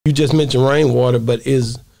You just mentioned Rainwater, but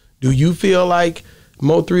do you feel like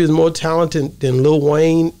Mo3 is more talented than Lil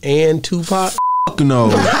Wayne and Tupac? Fuck no.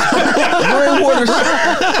 Rainwater.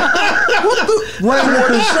 What the?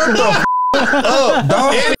 Rainwater, shut the up,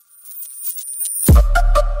 dog.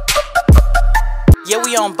 Yeah,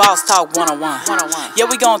 we on Boss Talk 101. Yeah,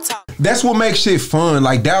 we gonna talk. That's what makes shit fun.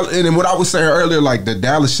 Like Dallas, and what I was saying earlier, like the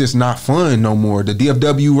Dallas shit's not fun no more. The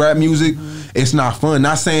DFW rap music, it's not fun.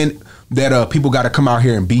 Not saying that people got to come out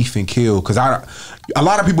here and beef and kill, because a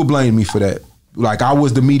lot of people blame me for that. Like I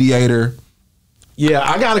was the mediator. Yeah,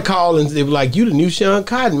 I got a call and they were like, "You the new Sean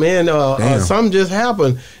Cotton, man? Something just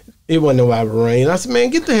happened." It wasn't nobody but Rain. I said, "Man,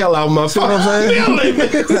 get the hell out of my phone." You know what I'm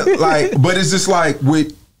saying? Like, but it's just like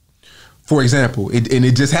with, for example,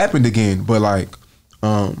 it just happened again. But like,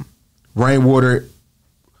 Rainwater,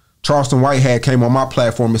 Charleston Whitehead came on my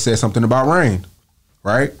platform and said something about Rain,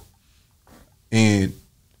 right? And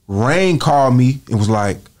Rain called me and was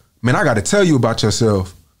like, "Man, I got to tell you about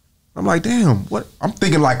yourself." I'm like, "Damn, what?" I'm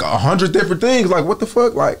thinking like 100 different things. Like, what the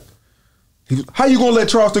fuck? Like, how you gonna let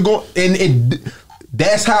Charleston go? And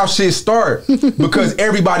that's how shit start, because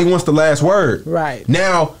everybody wants the last word. Right.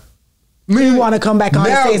 Now, you want to come back on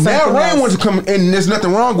and say something now Rain else. wants to come, and there's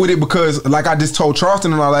nothing wrong with it, because like I just told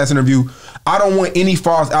Charleston in our last interview, I don't want any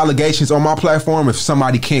false allegations on my platform if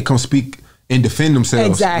somebody can't come speak and defend themselves.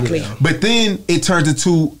 Exactly. Yeah. But then it turns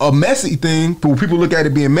into a messy thing. When people look at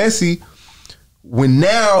it being messy, when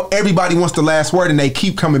now everybody wants the last word and they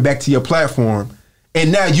keep coming back to your platform,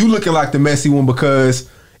 and now you looking like the messy one because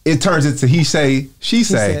it turns into he say, she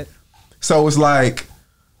say. So it's like,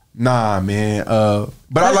 nah, man.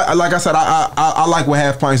 But like I said, I like what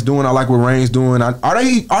Half Pint's doing. I like what Rain's doing. Are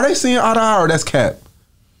they seeing eye to eye, or that's cap?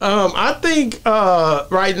 I think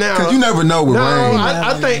right now, because you never know with Rain.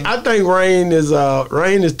 I think Rain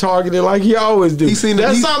is targeted like he always do.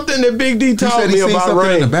 That's something that Big D told me about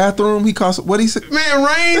Rain. In the bathroom, he calls what he said. Man,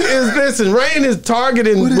 Rain is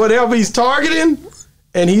targeting whatever he's targeting,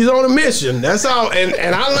 and he's on a mission. That's all.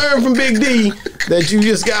 And I learned from Big D that you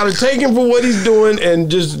just gotta take him for what he's doing and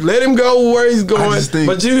just let him go where he's going.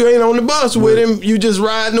 But you ain't on the bus with him. You just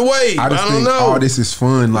riding the wave. I don't know. All this is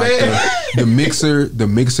fun. Like the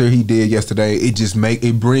mixer he did yesterday.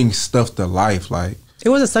 It brings stuff to life. Like it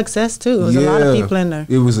was a success too. It was a lot of people in there.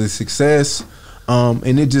 It was a success.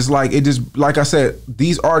 And it just like I said,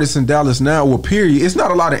 these artists in Dallas now, well, period, it's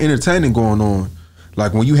not a lot of entertaining going on.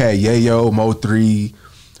 Like when you had Yayo, Mo3,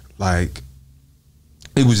 like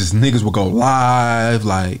it was just niggas would go live.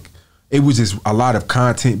 Like it was just a lot of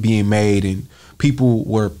content being made, and people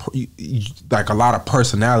were like a lot of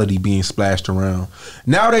personality being splashed around.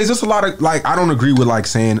 Nowadays, there's a lot of like, I don't agree with like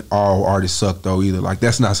saying all artists suck though either. Like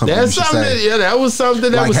that's not something. That's something. Yeah, that was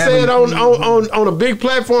something that was said on a big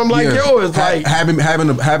platform like yours. Like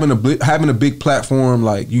having a big platform,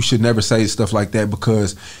 like you should never say stuff like that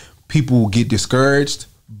because people get discouraged.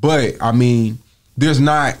 But I mean, there's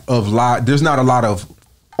not a lot of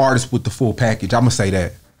artists with the full package. I'm gonna say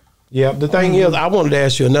that. Yeah, the thing is, I wanted to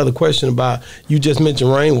ask you another question about, you just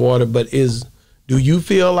mentioned Rainwater, but do you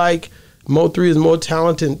feel like Mo3 is more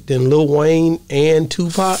talented than Lil Wayne and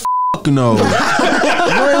Tupac? Fuck no.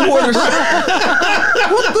 Rainwater,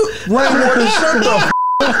 what the? Rainwater, shut the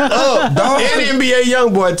up, dog. And NBA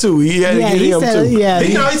Youngboy too. He had to get him too. Yeah,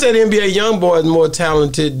 he said NBA Youngboy is more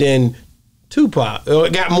talented than Tupac.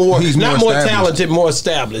 Got more. He's not more talented, more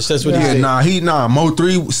established. That's what he said.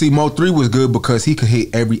 Mo3. See, Mo3 was good because he could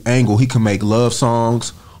hit every angle. He can make love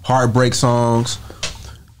songs, heartbreak songs.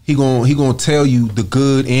 He gonna tell you the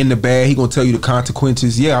good and the bad. He gonna tell you the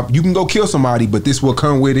consequences. Yeah, you can go kill somebody, but this will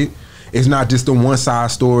come with it. It's not just the one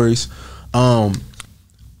side stories. Man,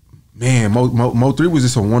 Mo3 was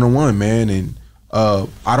just a one-on-one, man, and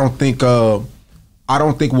I don't think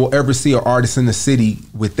we'll ever see an artist in the city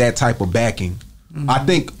with that type of backing. I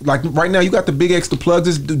think like right now you got the Big X, the Plugs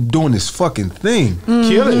is doing this fucking thing,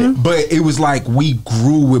 killing it. But it was like we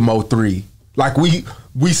grew with Mo3. Like we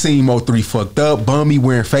seen Mo3 fucked up, bummy,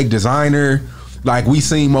 wearing fake designer. Like we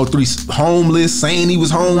seen Mo3 homeless, saying he was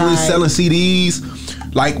homeless, selling CDs.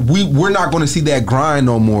 Like we're not going to see that grind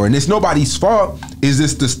no more, and it's nobody's fault. Is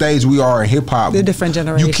this the stage we are in hip hop? The different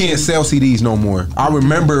generation. You can't sell CDs no more. I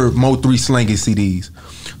remember Mo3 slinging CDs,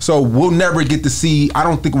 so we'll never get to see. I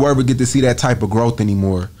don't think we'll ever get to see that type of growth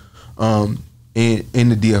anymore, in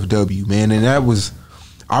the DFW, man. And that was,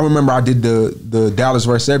 I remember I did the Dallas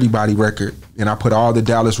vs. Everybody record, and I put all the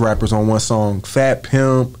Dallas rappers on one song: Fat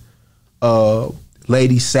Pimp,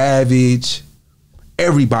 Lady Savage,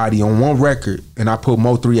 everybody on one record, and I put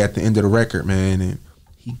Mo3 at the end of the record, man, and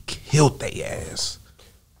he killed their ass.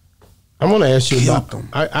 I'm gonna ask you Killed about them.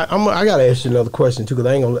 I gotta ask you another question too,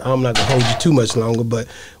 because I'm not gonna hold you too much longer. But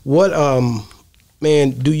what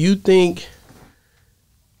man, do you think?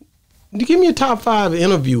 Give me your top 5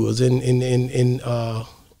 interviewers in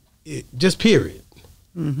just period.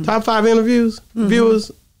 Mm-hmm. Top 5 interviews,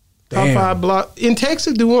 viewers. Top 5 block in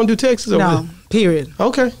Texas. Do we want to do Texas? No, period.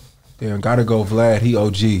 Okay. Damn, gotta go Vlad. He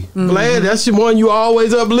OG. Vlad, that's the one you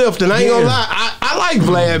always uplifting. I ain't gonna lie. I like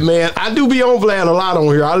Vlad, man. I do be on Vlad a lot on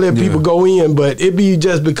here. I let people go in, but it be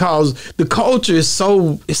just because the culture is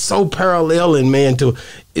so paralleling, man, to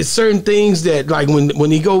it's certain things that like when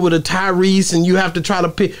he go with a Tyrese and you have to try to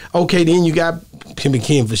pick. Okay, then you got Kim and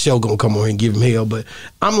Kim for sure gonna come on here and give him hell. But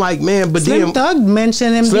I'm like, man, but Slim then Thug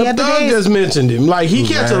mentioned him the Slim other Thug day. just mentioned him. Like he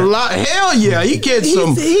catch a lot. Hell yeah, he catch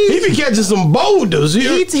some. He be catching some boulders.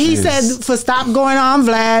 He said for stop going on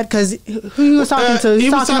Vlad because who he was talking to? He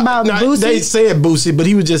was talking about Boosie. They said Boosie, but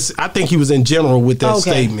he was just. I think he was in general with that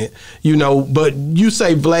statement. You know, but you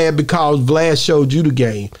say Vlad because Vlad showed you the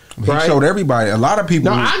game. Right? He showed everybody. A lot of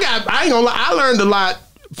people. No, I ain't gonna lie. I learned a lot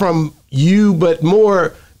from you, but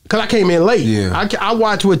more. Cause I came in late. Yeah. I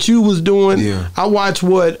watched what you was doing. Yeah. I watched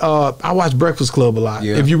I watched Breakfast Club a lot.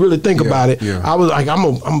 Yeah. If you really think about it, Yeah. I was like,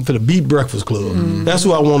 I'm finna beat Breakfast Club. That's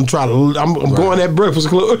who I want to try to. I'm going at Breakfast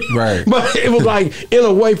Club. Right. But it was like in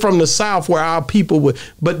a way from the South where our people would.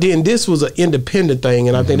 But then this was an independent thing,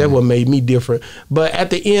 and I think that's what made me different. But at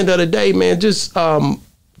the end of the day, man, just.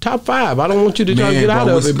 Top 5. I don't want you to try to get out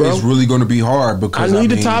of it, bro. It's really going to be hard because I need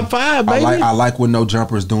the top 5, baby. I like what No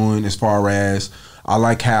Jumper's doing as far as I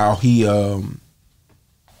like how he.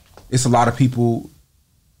 It's a lot of people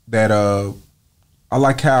that I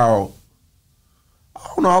like how. I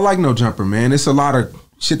don't know. I like No Jumper, man. It's a lot of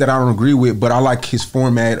shit that I don't agree with, but I like his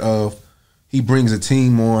format of he brings a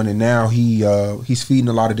team on, and now he's feeding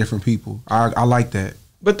a lot of different people. I like that.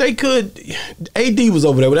 But they could. AD was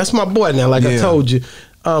over there. But that's my boy now. Like I told you.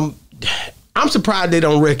 I'm surprised they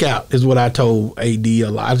don't wreck out, is what I told AD a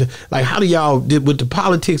lot. Like, how do y'all, with the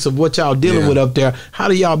politics of what y'all dealing with up there, how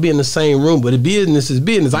do y'all be in the same room? But the business is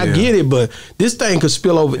business. I get it, but this thing could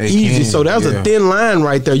spill over easy. So that's a thin line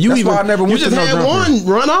right there. That's why I never went to No Jumper. One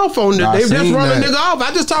run off on it. They just run a nigga off.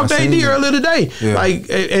 I just talked to AD earlier today. Yeah. Like,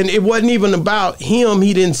 and it wasn't even about him.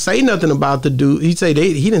 He didn't say nothing about the dude. He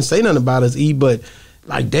didn't say nothing about us, but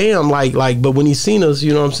like, damn, but when he seen us,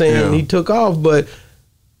 you know what I'm saying, he took off. But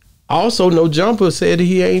also, No Jumper said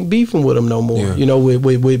he ain't beefing with him no more. You know,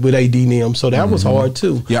 with AD and them. So that was hard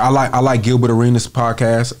too. Yeah, I like Gilbert Arenas'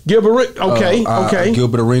 podcast. Gilbert, okay.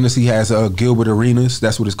 Gilbert Arenas, he has Gilbert Arenas.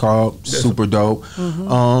 That's what it's called. Super dope.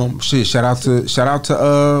 Shout out to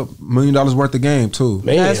 $1 million worth of game too.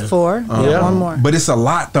 Man. That's 4. One more. But it's a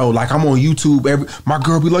lot though. Like I'm on YouTube. My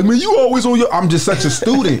girl be like, man, you always on your. I'm just such a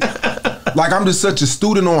student. Like I'm just such a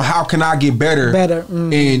student on how can I get better.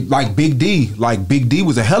 And like Big D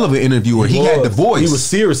was a hell of an interviewer. He had the voice. He was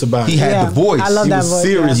serious about it. He had the voice. I love that voice.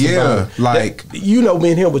 Serious about it. Like you know,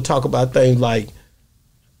 me and him would talk about things like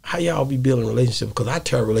how y'all be building relationships, because I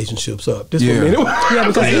tear relationships up. This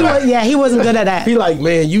because he wasn't good at that. He like,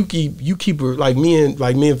 man, you keep her like me and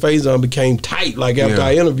Faison became tight. Like after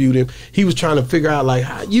I interviewed him, he was trying to figure out like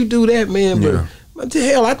how you do that, man. But the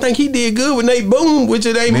hell, I think he did good with Nate Boone, which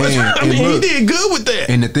it ain't much. I mean, he did good with that.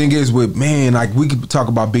 And the thing is with, man, like we could talk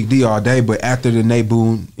about Big D all day, but after the Nate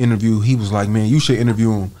Boone interview, he was like, man, you should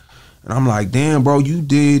interview him. And I'm like, damn, bro, you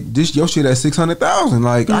did this, your shit at 600,000.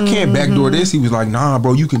 Like, I can't backdoor this. He was like, nah,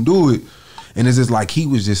 bro, you can do it. And it's just like,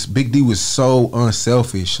 Big D was so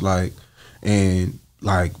unselfish. Like, and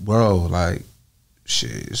like, bro, like,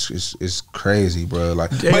 shit, it's crazy, bro.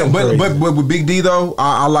 Like, but with Big D though,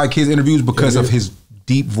 I like his interviews because of his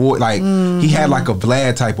deep voice. Like he had like a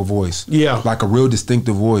Vlad type of voice, like a real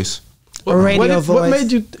distinctive voice. What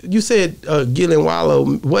made you said Gil and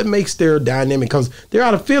Wallow? What makes their dynamic? Because they're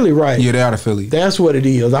out of Philly, right? Yeah, they're out of Philly. That's what it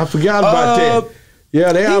is. I forgot about that.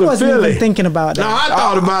 Yeah, they're out of Philly. He wasn't even thinking about that. No, I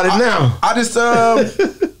thought about it now.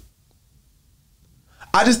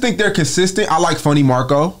 I just think they're consistent. I like Funny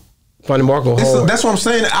Marco. Funny Marco, that's what I'm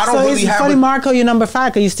saying. I don't really have Funny Marco your number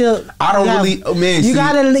 5 because you still. I don't really. Man, you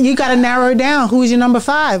gotta narrow it down. Who's your number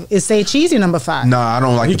 5? Is Say Cheese your number 5? No, I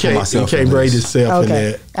don't like to put myself. He can't rate himself in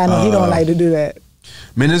that. I know he don't like to do that.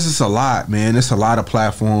 Man, this is a lot. Man, it's a lot of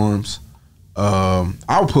platforms. I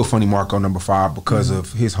would put Funny Marco number 5 because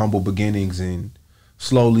of his humble beginnings and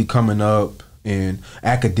slowly coming up. And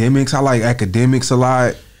Academics, I like Academics a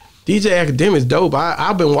lot. DJ Academic's dope.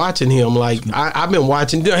 I've been watching him. Like I've been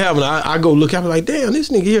watching. I go look. I'm like, damn, this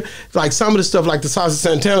nigga here. Like some of the stuff, like the Saucy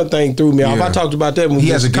Santana thing, threw me off. I talked about that when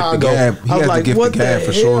we was in Chicago. He has a gift of gab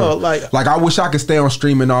for sure. Like I wish I could stay on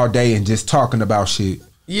streaming all day and just talking about shit.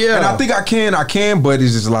 Yeah, and I think I can, but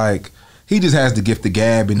it's just like he just has the gift of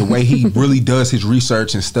gab, and the way he really does his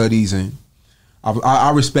research and studies, and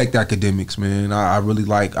I respect academics, man. I really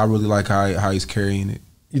like how he's carrying it.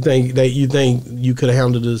 You think you could have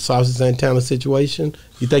handled the Saucy Santana situation?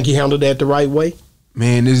 You think he handled that the right way?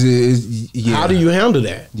 Man, yeah. How do you handle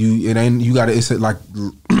that? It's like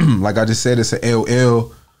like I just said, it's an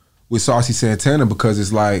LL with Saucy Santana, because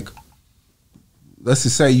it's like, let's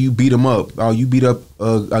just say you beat him up. Oh, you beat up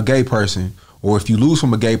a gay person, or if you lose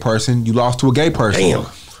from a gay person, you lost to a gay person. Damn.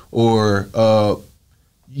 Or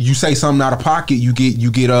you say something out of pocket, you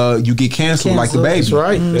get canceled like the baby. That's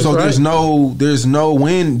right. That's so right. there's no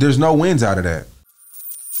wins out of that.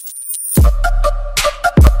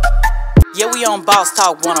 Yeah, we on Boss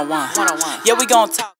Talk 101. Yeah, we gon' talk.